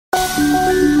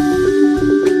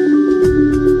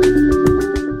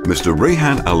Mr.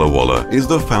 Rehan Allahwala is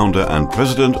the founder and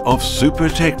president of Super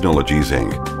Technologies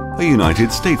Inc., a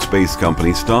United States-based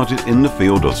company started in the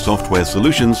field of software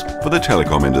solutions for the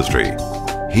telecom industry.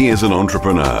 He is an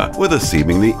entrepreneur with a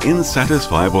seemingly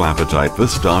insatisfiable appetite for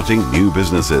starting new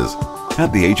businesses.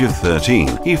 At the age of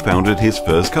 13, he founded his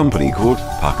first company called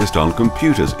Pakistan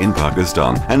Computers in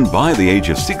Pakistan, and by the age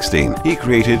of 16, he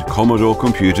created Commodore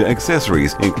computer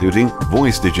accessories including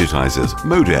voice digitizers,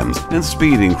 modems, and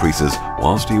speed increasers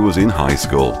whilst he was in high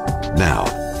school. Now,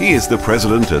 he is the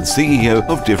president and CEO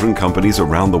of different companies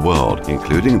around the world,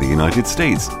 including the United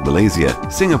States, Malaysia,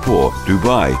 Singapore,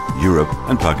 Dubai, Europe,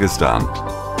 and Pakistan.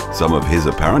 Some of his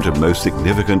apparent and most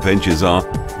significant ventures are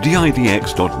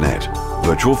DIDX.net,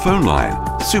 Virtual Phone Line,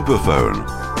 Superphone,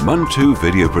 Mun2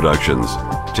 Video Productions,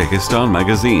 Techistan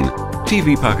Magazine,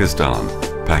 TV Pakistan,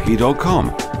 Paki.com,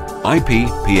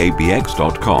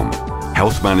 IPPABX.com,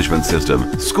 Health Management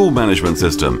System, School Management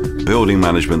System, Building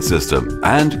Management System,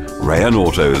 and Rehan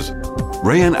Autos.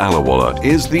 Rehan Allahwala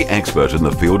is the expert in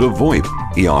the field of VoIP,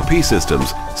 ERP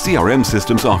systems, CRM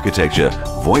systems architecture,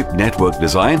 VoIP network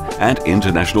design, and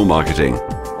international marketing.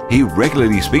 He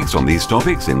regularly speaks on these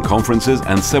topics in conferences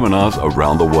and seminars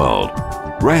around the world.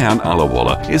 Rehan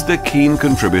Allahwala is the keen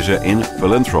contributor in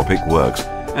philanthropic works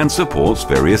and supports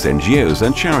various NGOs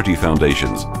and charity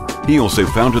foundations. He also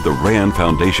founded the Rehan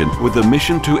Foundation with the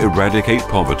mission to eradicate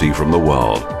poverty from the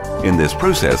world. In this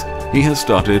process, he has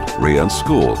started Rehan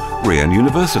School, Rehan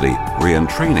University, Rehan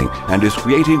Training, and is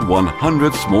creating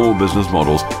 100 small business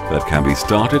models that can be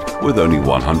started with only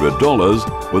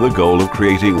 $100, with a goal of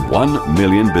creating 1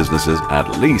 million businesses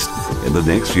at least in the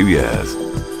next few years.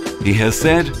 He has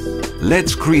said,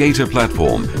 "Let's create a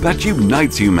platform that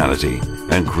unites humanity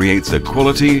and creates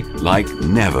equality like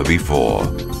never before."